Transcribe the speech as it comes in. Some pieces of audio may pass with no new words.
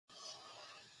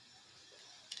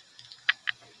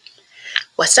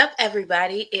What's up,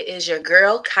 everybody? It is your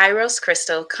girl,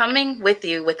 KairosKrystle, coming with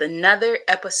you with another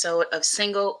episode of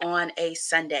Single on a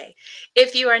Sunday.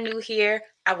 If you are new here,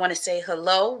 I want to say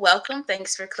hello, welcome.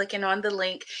 Thanks for clicking on the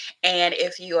link. And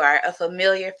if you are a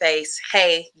familiar face,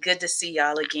 hey, good to see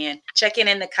y'all again. Check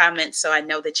in the comments so I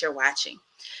know that you're watching.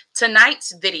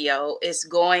 Tonight's video is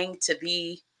going to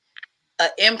be an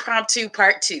impromptu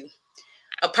part two.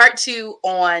 A part two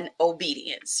on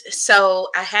obedience. So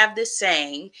I have this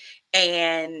saying,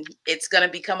 and it's going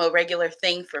to become a regular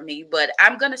thing for me, but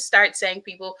I'm going to start saying,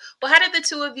 people, well, how did the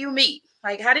two of you meet?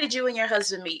 Like, how did you and your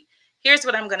husband meet? Here's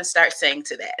what I'm going to start saying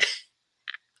to that.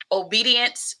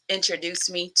 Obedience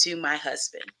introduced me to my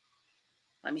husband.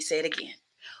 Let me say it again.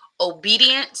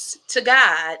 Obedience to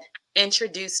God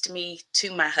introduced me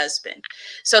to my husband.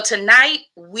 So tonight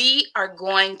we are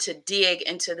going to dig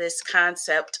into this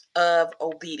concept of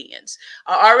obedience.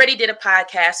 I already did a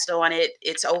podcast on it.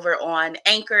 It's over on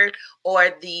Anchor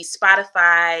or the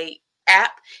Spotify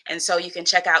app. And so you can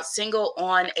check out Single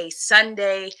on a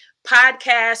Sunday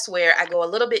podcast where I go a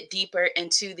little bit deeper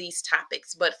into these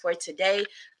topics. But for today,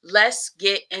 let's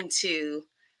get into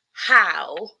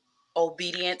how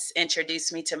obedience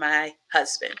introduced me to my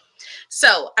husband.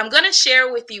 So I'm going to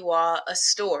share with you all a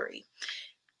story.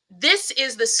 This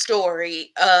is the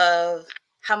story of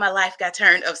how my life got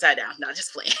turned upside down. Not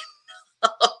just playing.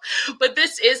 But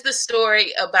this is the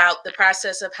story about the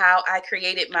process of how I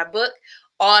created my book,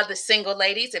 All the Single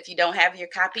Ladies. If you don't have your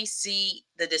copy, see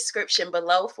the description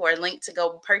below for a link to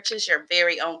go purchase your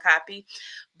very own copy.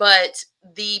 But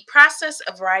the process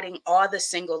of writing All the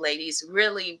Single Ladies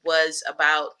really was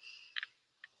about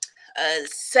a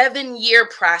 7-year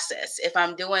process, if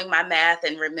I'm doing my math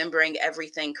and remembering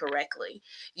everything correctly.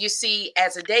 You see,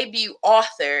 as a debut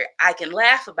author, I can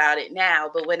laugh about it now,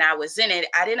 but when I was in it,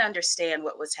 I didn't understand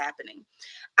what was happening.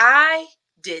 I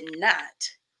did not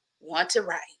want to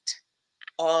write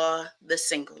All the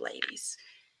Single Ladies.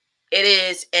 It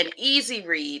is an easy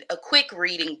read, a quick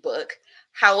reading book.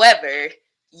 However,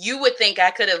 you would think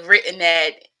I could have written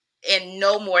that in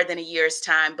no more than a year's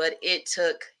time, but it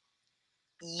took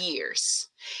years.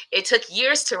 It took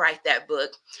years to write that book,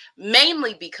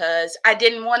 mainly because I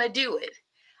didn't want to do it.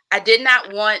 I did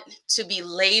not want to be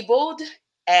labeled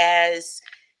as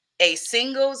a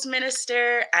singles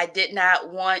minister. I did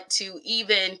not want to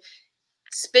even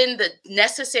spend the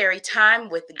necessary time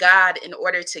with God in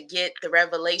order to get the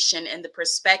revelation and the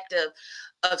perspective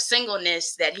of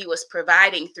singleness that he was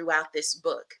providing throughout this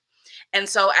book. And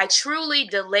so I truly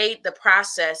delayed the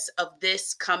process of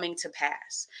this coming to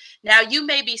pass. Now, you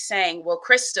may be saying, well,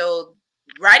 Krystle,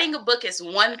 writing a book is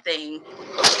one thing.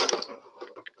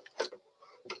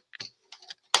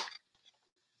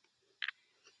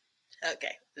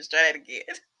 Okay, let's try that again.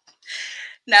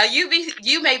 Now,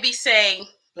 you may be saying,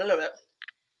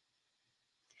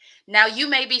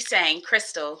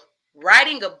 Krystle,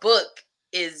 writing a book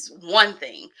is one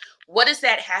thing. What does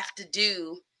that have to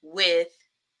do with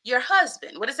your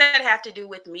husband? What does that have to do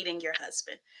with meeting your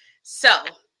husband? So,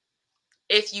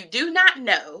 if you do not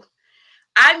know,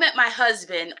 I met my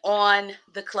husband on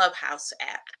the Clubhouse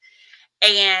app.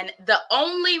 And the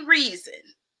only reason,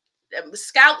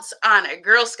 Scouts honor,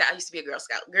 Girl Scout, I used to be a Girl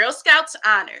Scout, Girl Scouts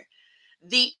honor,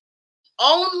 the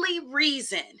only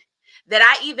reason that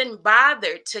I even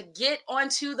bothered to get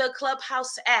onto the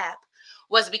Clubhouse app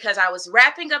was because I was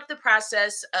wrapping up the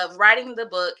process of writing the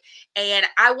book and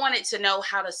I wanted to know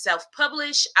how to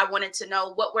self-publish. I wanted to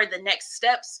know what were the next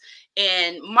steps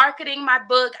in marketing my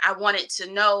book. I wanted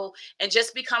to know and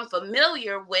just become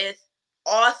familiar with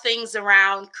all things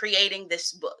around creating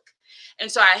this book. And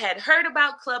so I had heard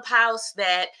about Clubhouse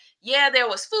that, yeah, there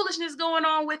was foolishness going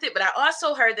on with it, but I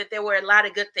also heard that there were a lot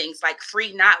of good things like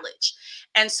free knowledge.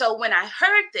 And so when I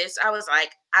heard this, I was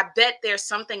like, I bet there's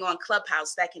something on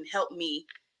Clubhouse that can help me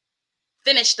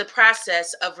finish the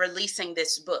process of releasing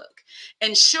this book.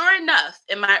 And sure enough,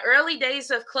 in my early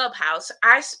days of Clubhouse,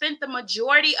 I spent the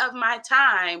majority of my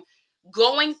time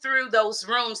going through those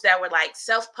rooms that were like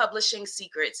self-publishing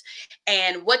secrets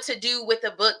and what to do with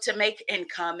a book to make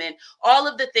income and all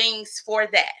of the things for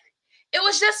that. It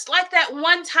was just like that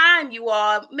one time, you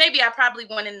all. Maybe I probably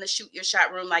went in the shoot your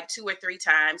shot room like 2 or 3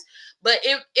 times, but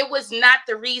it was not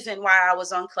the reason why I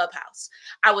was on Clubhouse.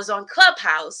 I was on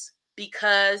Clubhouse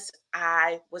because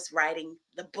I was writing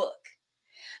the book.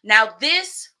 Now,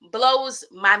 this blows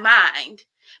my mind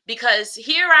because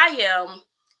here I am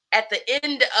at the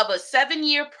end of a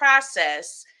 7-year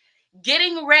process,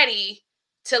 getting ready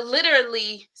to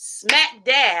literally smack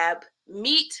dab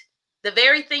meet the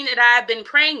very thing that I've been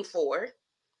praying for,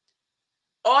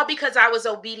 all because I was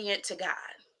obedient to God.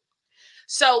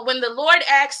 So when the Lord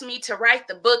asked me to write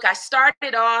the book, I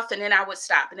started off and then I would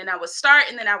stop, and then I would start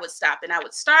and then I would stop, and I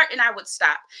would start and I would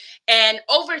stop. And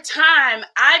over time,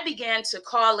 I began to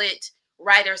call it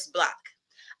writer's block.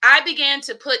 I began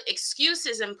to put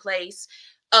excuses in place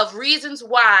of reasons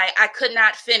why I could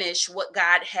not finish what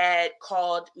God had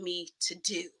called me to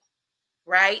do,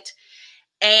 right?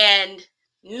 And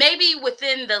maybe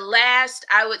within the last,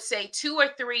 I would say, 2 or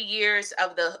 3 years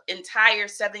of the entire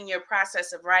 7-year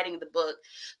process of writing the book,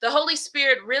 the Holy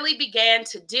Spirit really began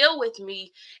to deal with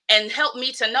me and help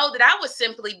me to know that I was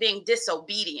simply being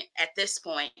disobedient at this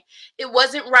point. It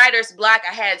wasn't writer's block.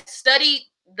 I had studied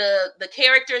the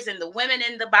characters and the women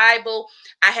in the Bible.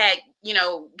 I had,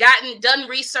 done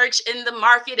research in the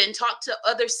market and talked to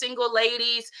other single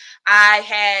ladies. I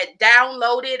had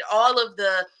downloaded all of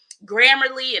the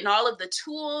Grammarly and all of the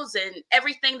tools and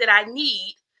everything that I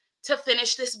need to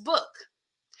finish this book.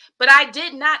 But I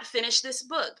did not finish this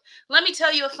book. Let me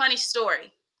tell you a funny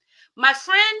story. My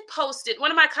friend posted,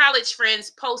 one of my college friends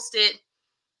posted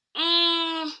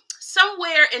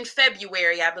somewhere in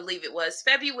February, I believe it was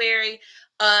February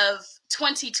of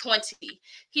 2020.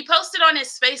 He posted on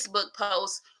his Facebook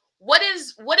post, what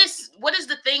is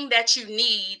the thing that you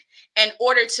need in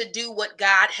order to do what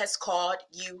God has called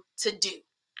you to do?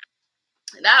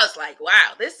 And I was like,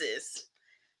 wow, this is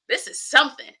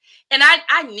something. And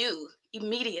I knew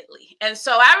immediately. And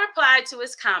so I replied to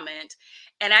his comment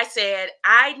and I said,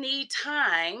 I need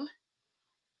time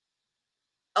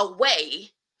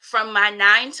away from my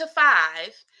 9 to 5.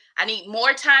 I need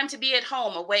more time to be at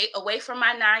home, away from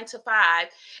my 9 to 5,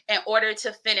 in order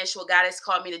to finish what God has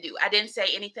called me to do. I didn't say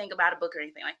anything about a book or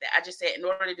anything like that. I just said, in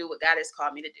order to do what God has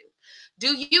called me to do.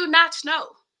 Do you not know?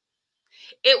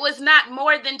 It was not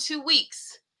more than 2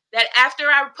 weeks that after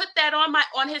I put that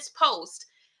on his post,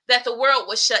 that the world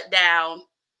was shut down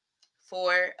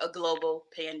for a global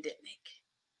pandemic.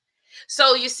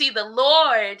 So you see, the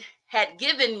Lord had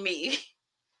given me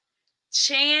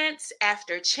chance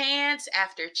after chance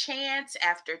after chance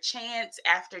after chance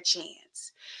after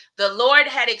chance. The Lord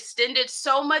had extended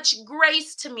so much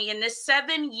grace to me in this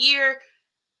 7-year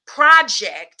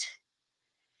project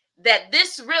that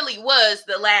this really was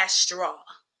the last straw.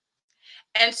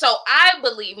 And so I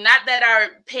believe, not that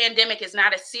our pandemic is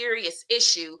not a serious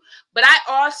issue, but I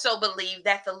also believe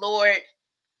that the Lord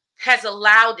has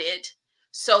allowed it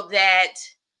so that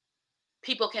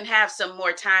people can have some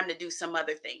more time to do some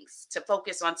other things, to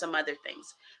focus on some other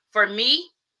things. For me,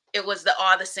 it was the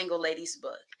All the Single Ladies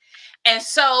book. And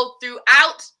so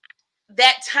throughout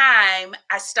that time,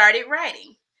 I started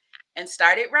writing and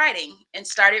started writing and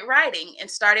started writing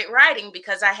and started writing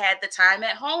because I had the time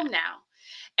at home now.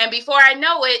 And before I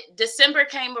know it, December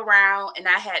came around and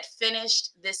I had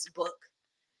finished this book.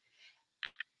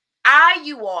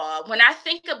 You all, when I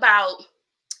think about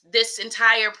this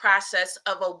entire process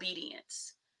of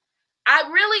obedience, I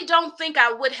really don't think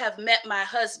I would have met my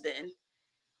husband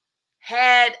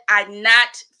had I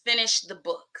not finished the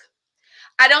book.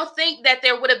 I don't think that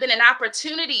there would have been an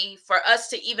opportunity for us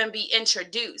to even be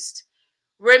introduced.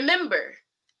 Remember,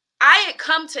 I had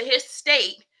come to his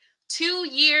state 2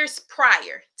 years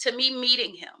prior to me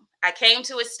meeting him. I came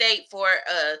to his state for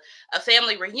a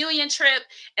family reunion trip,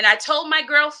 and I told my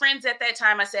girlfriends at that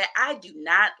time, I said, I do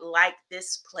not like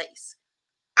this place.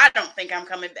 I don't think I'm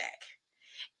coming back.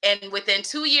 And within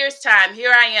 2 years' time,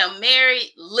 here I am,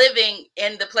 married, living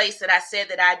in the place that I said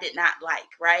that I did not like,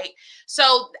 right?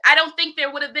 So I don't think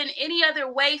there would have been any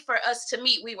other way for us to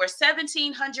meet. We were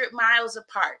 1,700 miles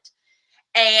apart.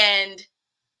 And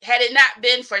had it not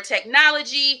been for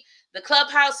technology, the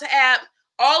Clubhouse app,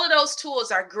 all of those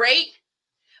tools are great.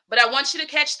 But I want you to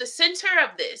catch the center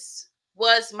of this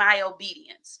was my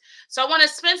obedience. So I want to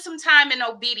spend some time in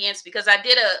obedience because I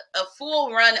did a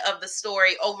full run of the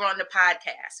story over on the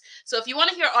podcast. So if you want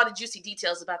to hear all the juicy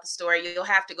details about the story, you'll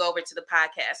have to go over to the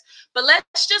podcast. But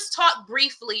let's just talk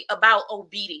briefly about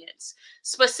obedience,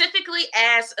 specifically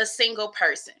as a single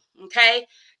person. Okay.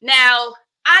 Now,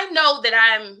 I know that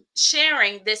I'm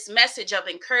sharing this message of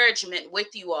encouragement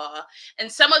with you all.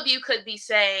 And some of you could be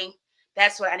saying,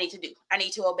 that's what I need to do. I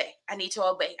need to obey. I need to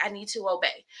obey. I need to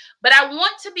obey. But I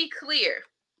want to be clear,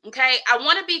 okay? I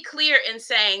want to be clear in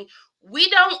saying we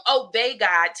don't obey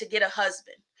God to get a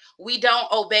husband. We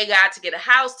don't obey God to get a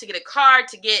house, to get a car,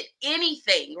 to get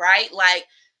anything, right? Like,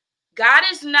 God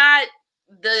is not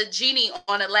the genie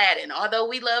on Aladdin, although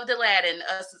we loved Aladdin,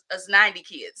 us 90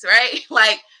 kids, right?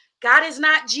 Like, God is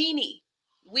not genie.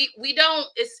 We don't,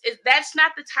 that's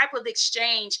not the type of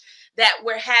exchange that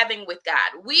we're having with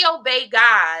God. We obey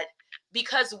God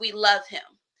because we love him.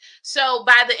 So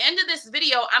by the end of this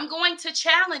video, I'm going to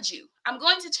challenge you. I'm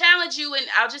going to challenge you, and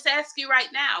I'll just ask you right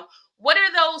now, What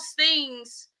are those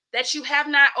things that you have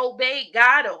not obeyed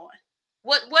God on?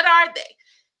 What are they?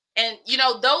 And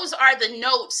those are the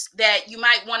notes that you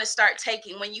might want to start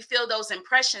taking when you feel those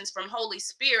impressions from Holy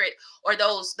Spirit, or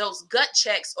those gut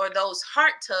checks, or those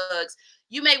heart tugs.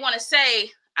 You may want to say,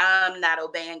 I'm not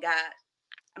obeying God.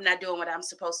 I'm not doing what I'm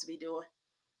supposed to be doing.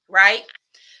 Right?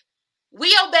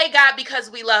 We obey God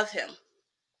because we love him.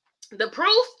 The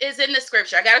proof is in the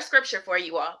scripture. I got a scripture for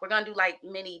you all. We're going to do like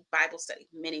mini Bible study.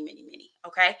 Many.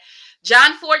 Okay.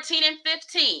 John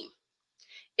 14:15.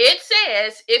 It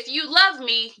says, if you love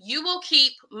me, you will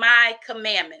keep my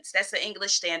commandments. That's the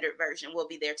English Standard Version. We'll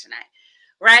be there tonight.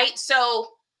 Right? So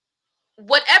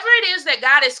whatever it is that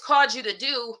God has called you to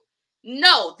do,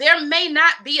 no, there may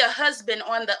not be a husband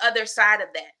on the other side of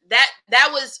that. That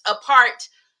was a part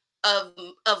of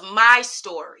my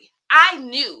story. I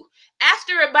knew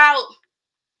after about,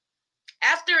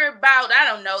 I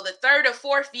don't know, the third or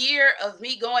fourth year of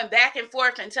me going back and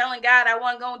forth and telling God I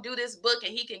wasn't going to do this book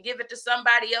and he can give it to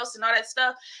somebody else and all that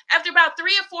stuff. After about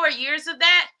 3 or 4 years of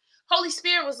that, Holy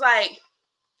Spirit was like,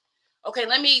 okay,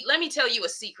 let me tell you a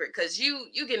secret, because you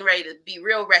getting ready to be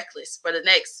real reckless for the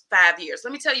next 5 years.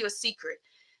 Let me tell you a secret.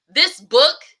 This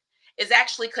book is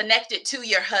actually connected to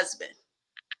your husband.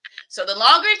 So the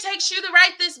longer it takes you to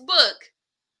write this book,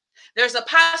 there's a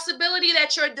possibility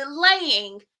that you're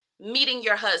delaying meeting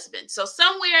your husband. So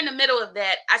somewhere in the middle of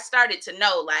that, I started to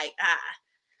know, like,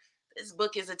 this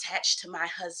book is attached to my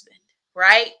husband,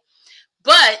 right?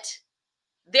 But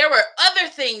there were other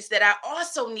things that I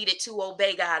also needed to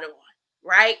obey God on,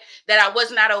 right? That I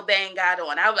was not obeying God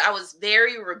on. I was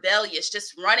very rebellious,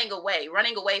 just running away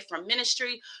from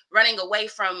ministry, running away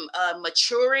from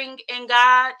maturing in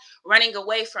God, running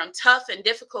away from tough and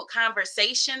difficult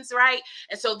conversations, right?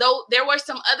 And so though there were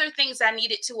some other things I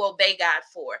needed to obey God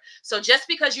for. So just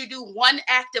because you do one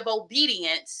act of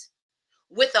obedience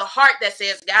with a heart that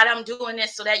says, God, I'm doing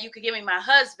this so that you could give me my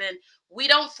husband, we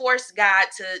don't force God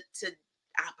to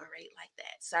operate like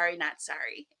that. Sorry, not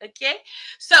sorry. Okay.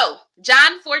 So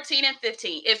John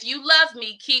 14:15. If you love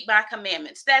me, keep my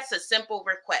commandments. That's a simple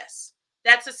request.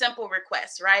 That's a simple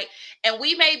request, right? And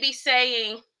we may be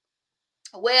saying,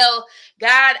 well,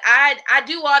 God, I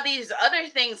do all these other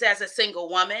things as a single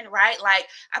woman, right? Like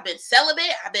I've been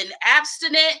celibate, I've been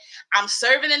abstinent, I'm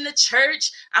serving in the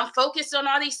church, I'm focused on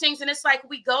all these things. And it's like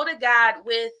we go to God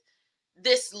with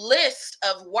this list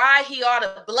of why he ought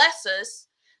to bless us,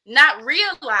 not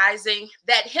realizing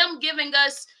that him giving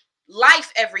us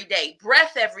life every day,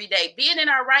 breath every day, being in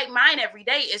our right mind every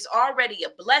day is already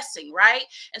a blessing, right?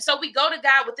 And so we go to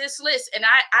God with this list. And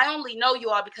I only know you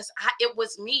all because it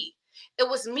was me. It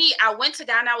was me. I went to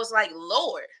God and I was like,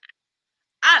 Lord,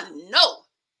 I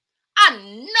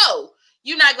know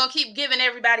you're not going to keep giving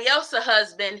everybody else a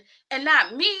husband and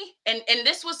not me. And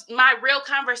this was my real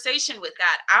conversation with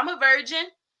God. I'm a virgin.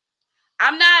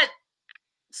 I'm not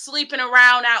sleeping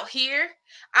around out here.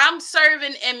 I'm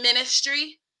serving in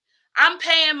ministry. I'm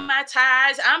paying my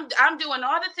tithes. I'm doing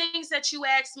all the things that you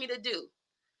asked me to do.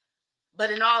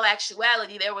 But in all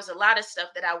actuality, there was a lot of stuff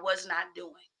that I was not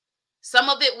doing. Some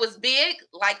of it was big,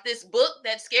 like this book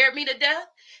that scared me to death.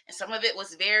 And some of it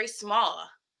was very small,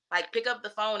 like pick up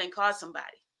the phone and call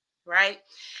somebody, right?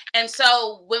 And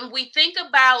so when we think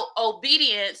about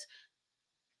obedience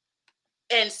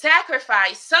and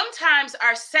sacrifice, sometimes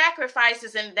our sacrifice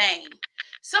is in vain.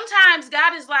 Sometimes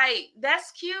God is like,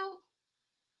 that's cute,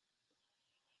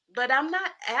 but I'm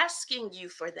not asking you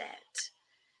for that.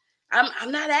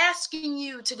 I'm not asking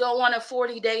you to go on a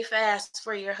 40-day fast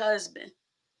for your husband.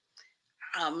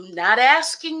 I'm not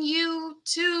asking you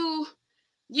to,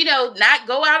 not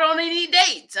go out on any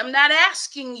dates. I'm not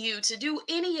asking you to do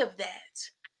any of that.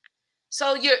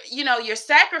 So your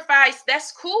sacrifice,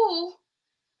 that's cool,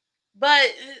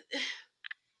 but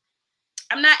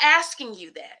I'm not asking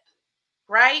you that,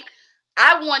 right?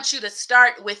 I want you to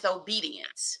start with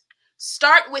obedience.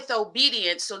 Start with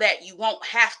obedience so that you won't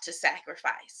have to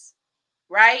sacrifice,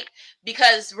 right?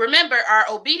 Because remember, our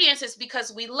obedience is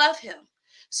because we love him.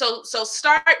 So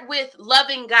start with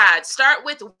loving God. Start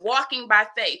with walking by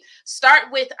faith.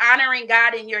 Start with honoring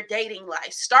God in your dating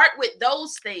life. Start with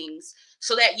those things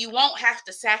so that you won't have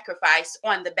to sacrifice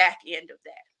on the back end of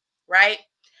that, right?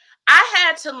 I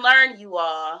had to learn, you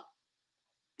all,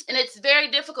 and it's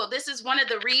very difficult. This is one of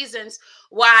the reasons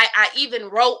why I even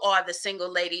wrote All the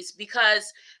Single Ladies,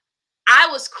 because I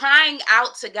was crying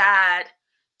out to God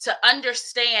to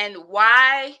understand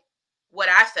why, what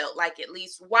I felt like at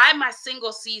least, why my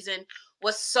single season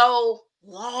was so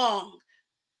long.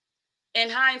 In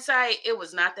hindsight, it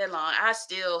was not that long. I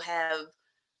still have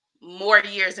more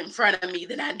years in front of me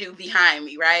than I do behind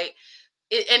me, right?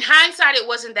 in hindsight, it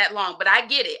wasn't that long, but I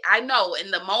get it. I know in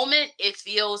the moment it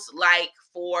feels like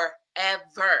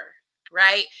forever,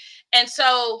 right? And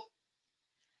so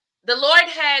the Lord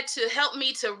had to help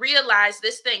me to realize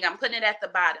this thing. I'm putting it at the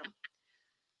bottom.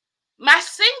 My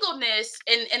singleness,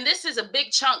 and this is a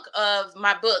big chunk of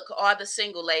my book, All the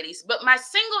Single Ladies, but my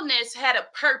singleness had a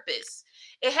purpose.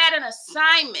 It had an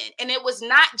assignment, and it was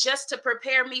not just to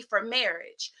prepare me for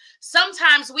marriage.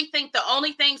 Sometimes we think the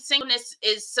only thing singleness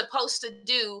is supposed to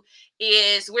do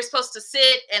is we're supposed to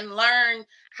sit and learn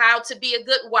how to be a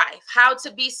good wife, how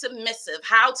to be submissive,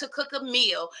 how to cook a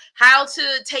meal, how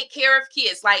to take care of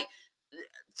kids. Like,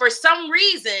 for some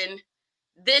reason,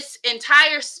 this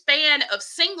entire span of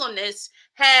singleness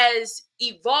has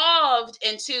evolved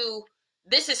into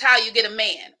this is how you get a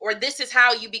man, or this is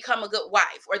how you become a good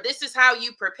wife, or this is how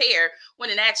you prepare,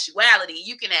 when in actuality,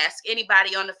 you can ask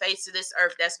anybody on the face of this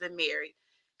earth that's been married.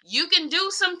 You can do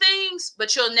some things,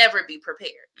 but you'll never be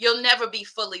prepared. You'll never be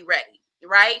fully ready,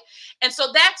 right? And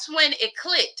so that's when it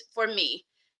clicked for me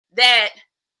that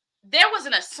there was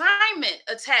an assignment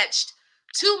attached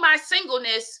to my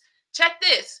singleness. Check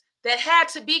this, that had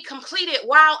to be completed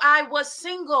while I was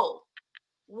single.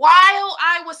 While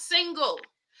I was single.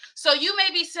 So you may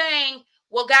be saying,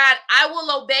 well, God, I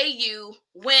will obey you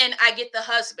when I get the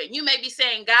husband. You may be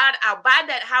saying, God, I'll buy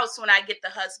that house when I get the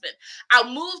husband. I'll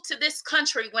move to this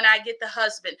country when I get the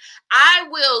husband. I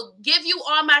will give you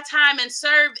all my time and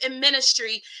serve in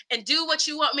ministry and do what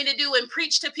you want me to do and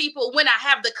preach to people when I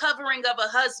have the covering of a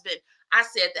husband. I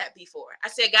said that before. I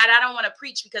said, God, I don't want to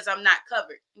preach because I'm not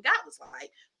covered. And God was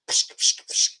like, psh, psh,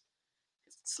 psh,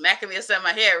 smacking me upside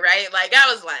my head, right? Like,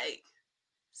 I was like,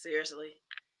 seriously?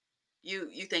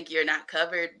 You think you're not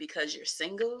covered because you're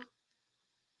single?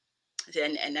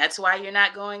 And that's why you're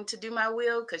not going to do my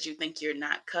will, because you think you're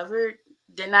not covered?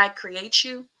 Didn't I create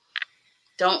you?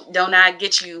 Don't I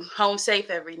get you home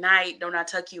safe every night? Don't I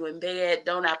tuck you in bed?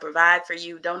 Don't I provide for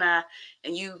you? Don't I?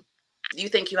 And you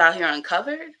think you out here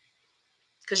uncovered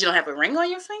because you don't have a ring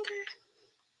on your finger?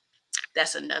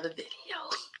 That's another video,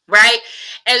 right?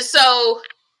 And so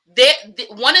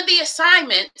one of the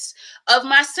assignments of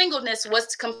my singleness was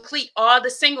to complete All the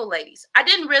Single Ladies. I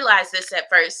didn't realize this at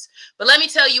first, but let me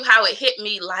tell you how it hit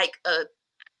me like a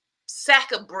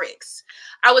sack of bricks.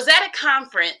 I was at a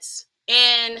conference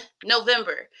in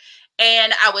November,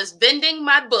 and I was vending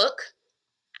my book.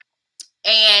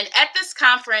 And at this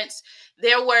conference,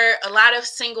 there were a lot of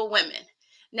single women.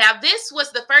 Now, this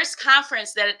was the first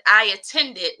conference that I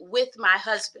attended with my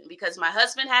husband, because my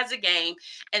husband has a game.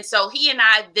 And so he and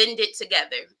I vended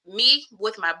together, me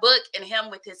with my book and him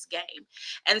with his game.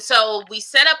 And so we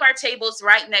set up our tables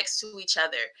right next to each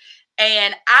other.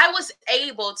 And I was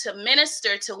able to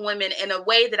minister to women in a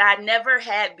way that I never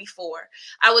had before.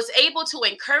 I was able to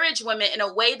encourage women in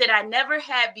a way that I never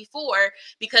had before,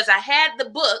 because I had the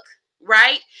book,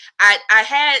 right? I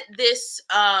had this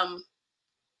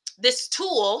this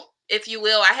tool, if you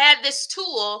will. I had this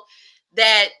tool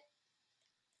that,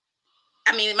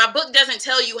 I mean, my book doesn't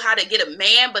tell you how to get a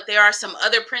man, but there are some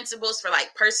other principles for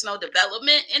like personal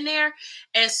development in there.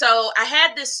 And so I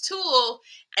had this tool,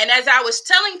 and as I was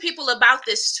telling people about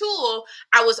this tool,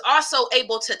 I was also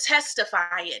able to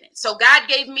testify in it. So God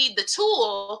gave me the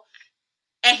tool,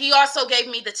 and he also gave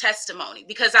me the testimony,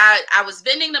 because I was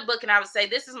vending the book, and I would say,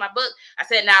 this is my book. I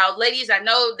said, now, ladies, I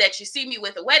know that you see me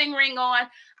with a wedding ring on.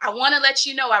 I want to let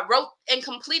you know I wrote and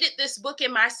completed this book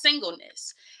in my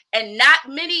singleness. And not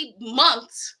many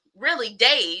months, really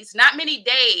days, not many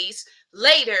days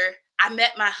later, I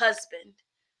met my husband.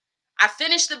 I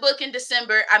finished the book in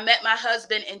December. I met my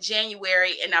husband in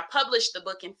January, and I published the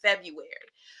book in February,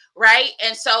 right?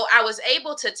 And so I was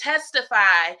able to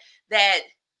testify that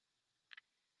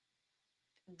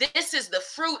this is the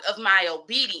fruit of my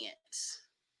obedience,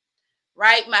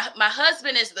 right? My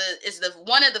husband is the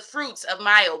one of the fruits of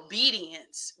my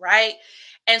obedience, right?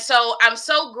 And so I'm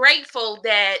so grateful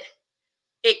that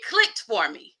it clicked for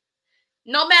me.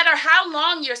 No matter how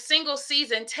long your single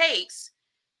season takes,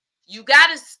 you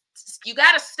gotta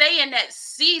stay in that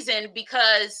season,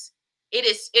 because it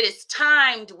is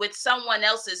timed with someone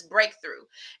else's breakthrough.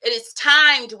 It is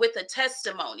timed with a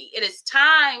testimony. It is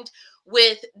timed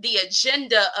with the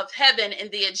agenda of heaven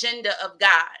and the agenda of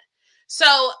God.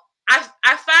 So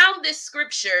I found this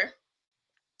scripture.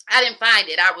 I didn't find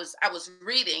it. I was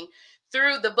reading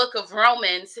through the book of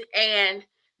Romans, and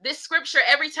this scripture,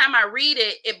 every time I read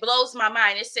it, it blows my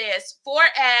mind. It says, for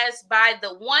as by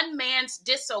the one man's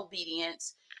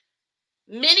disobedience,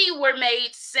 many were made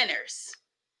sinners,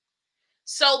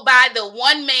 so by the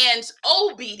one man's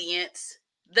obedience,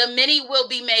 the many will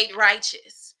be made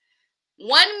righteous.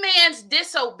 One man's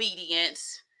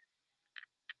disobedience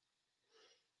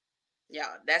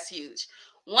Y'all, that's huge.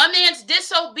 One man's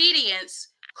disobedience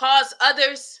caused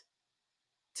others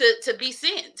to be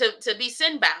to be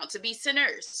sin bound, to be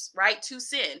sinners, right? To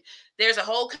sin. There's a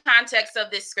whole context of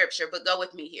this scripture, but go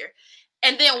with me here.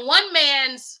 And then one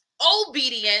man's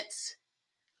obedience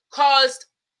caused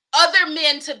other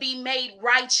men to be made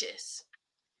righteous.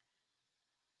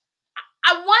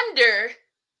 I wonder,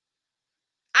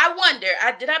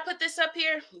 did I put this up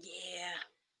here? Yeah.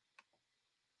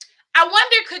 I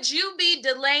wonder, could you be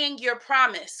delaying your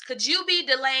promise? Could you be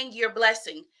delaying your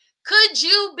blessing? Could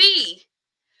you be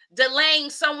delaying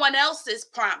someone else's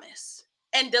promise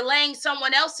and delaying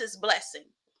someone else's blessing?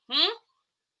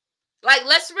 Like,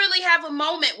 let's really have a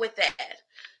moment with that.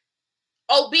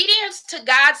 Obedience to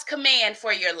God's command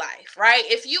for your life, right?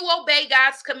 If you obey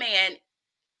God's command,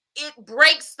 it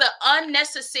breaks the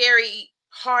unnecessary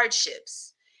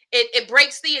hardships. It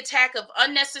breaks the attack of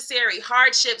unnecessary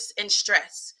hardships and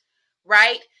stress,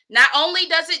 right? Not only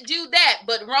does it do that,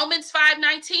 but Romans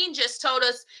 5:19 just told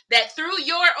us that through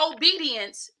your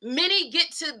obedience, many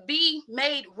get to be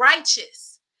made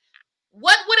righteous.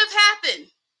 What would have happened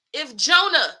if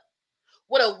Jonah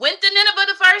would have went to Nineveh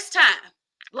the first time,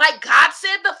 like God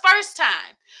said the first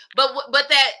time,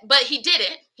 but he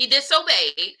didn't. He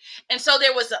disobeyed, and so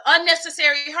there was an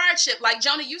unnecessary hardship. Like,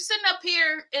 Jonah, you sitting up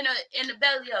here in the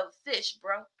belly of a fish,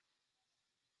 bro.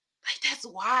 Like, that's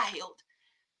wild.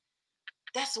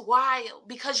 That's wild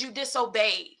because you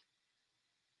disobeyed,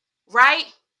 right?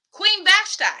 Queen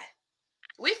Vashti,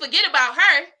 we forget about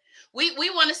her. We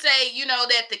want to say,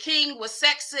 that the king was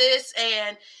sexist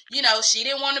and, she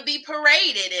didn't want to be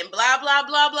paraded and blah, blah,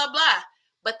 blah, blah, blah.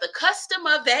 But the custom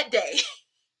of that day,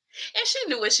 and she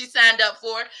knew what she signed up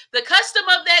for, the custom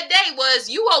of that day was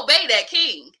you obey that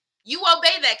king. You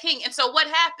obey that king. And so what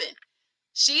happened?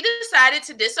 She decided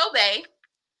to disobey.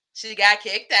 She got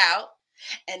kicked out.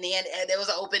 And then there was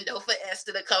an open door for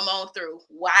Esther to come on through.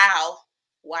 Wow.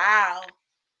 Wow.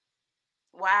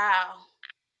 Wow.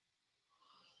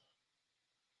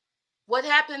 What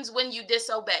happens when you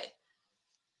disobey?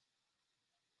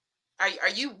 Are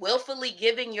you willfully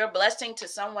giving your blessing to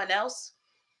someone else?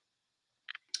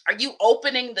 Are you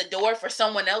opening the door for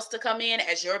someone else to come in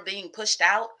as you're being pushed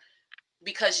out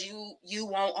because you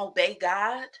won't obey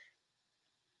God?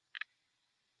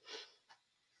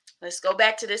 Let's go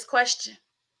back to this question.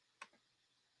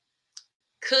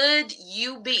 Could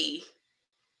you be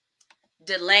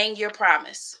delaying your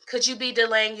promise? Could you be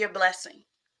delaying your blessing?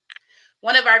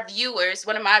 One of my viewers,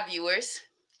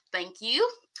 thank you,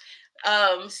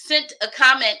 sent a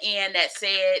comment in that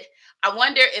said, I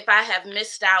wonder if I have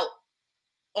missed out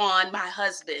on my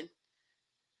husband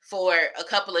for a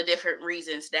couple of different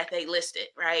reasons that they listed,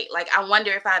 right? Like, I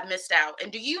wonder if I've missed out.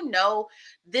 And do you know,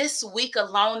 this week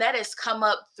alone, that has come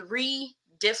up 3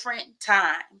 different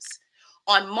times.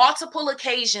 On multiple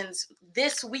occasions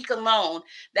this week alone,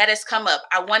 that has come up.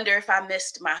 I wonder if I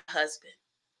missed my husband.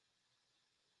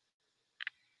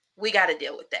 We got to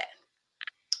deal with that.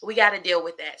 We got to deal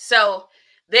with that. So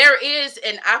there is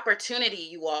an opportunity,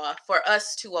 you all, for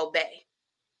us to obey.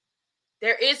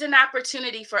 There is an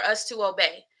opportunity for us to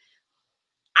obey.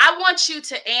 I want you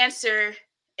to answer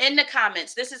in the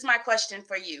comments. This is my question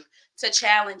for you, to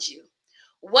challenge you.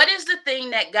 What is the thing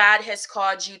that God has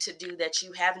called you to do that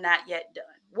you have not yet done?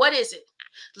 What is it?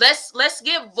 Let's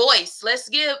give voice.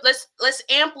 Let's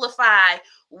amplify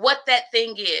what that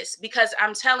thing is, because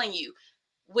I'm telling you,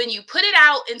 when you put it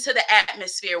out into the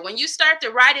atmosphere, when you start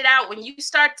to write it out, when you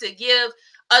start to give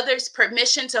others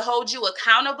permission to hold you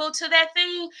accountable to that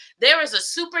thing, there is a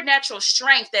supernatural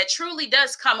strength that truly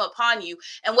does come upon you.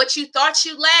 And what you thought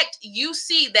you lacked, you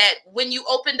see that when you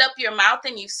opened up your mouth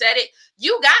and you said it,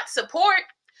 you got support.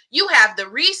 You have the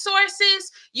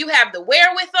resources, you have the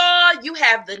wherewithal, you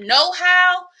have the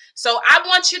know-how. So I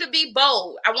want you to be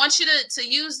bold. I want you to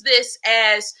use this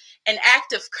as an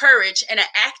act of courage and an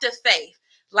act of faith.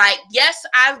 Like, yes,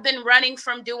 I've been running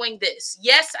from doing this.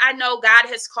 Yes, I know God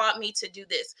has called me to do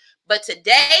this. But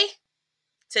today,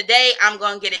 I'm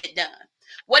going to get it done.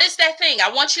 What is that thing? I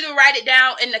want you to write it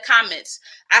down in the comments.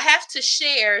 I have to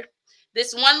share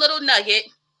this one little nugget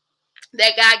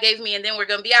that God gave me, and then we're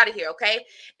going to be out of here, okay?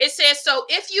 It says, so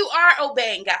if you are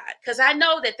obeying God, because I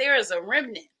know that there is a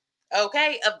remnant,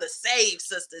 okay, of the saved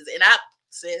sisters. And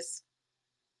sis,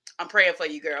 I'm praying for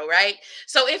you, girl, right?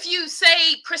 So if you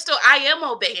say, Crystal, I am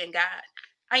obeying God.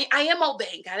 I am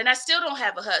obeying God, and I still don't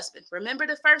have a husband. Remember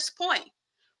the first point.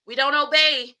 We don't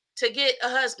obey to get a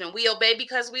husband. We obey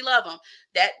because we love him.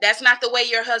 That's not the way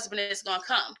your husband is going to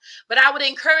come. But I would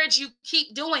encourage you,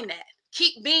 keep doing that.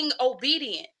 Keep being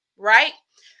obedient, right?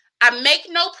 I make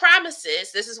no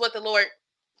promises. This is what the Lord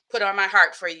put on my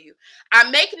heart for you. I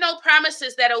make no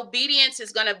promises that obedience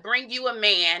is going to bring you a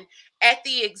man at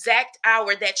the exact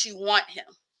hour that you want him.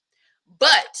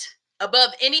 But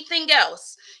above anything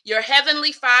else, your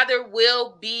heavenly Father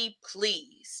will be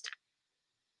pleased.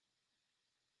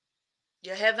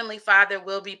 Your heavenly Father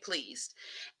will be pleased.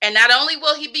 And not only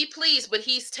will he be pleased, but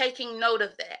he's taking note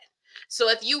of that. So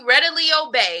if you readily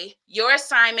obey, your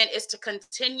assignment is to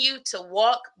continue to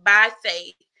walk by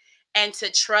faith and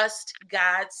to trust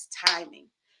God's timing.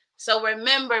 So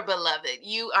remember, beloved,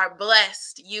 you are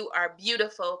blessed, you are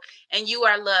beautiful, and you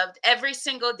are loved every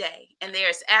single day. And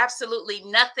there's absolutely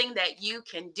nothing that you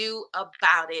can do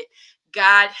about it.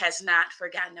 God has not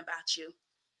forgotten about you.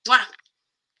 Mwah!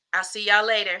 I'll see y'all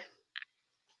later.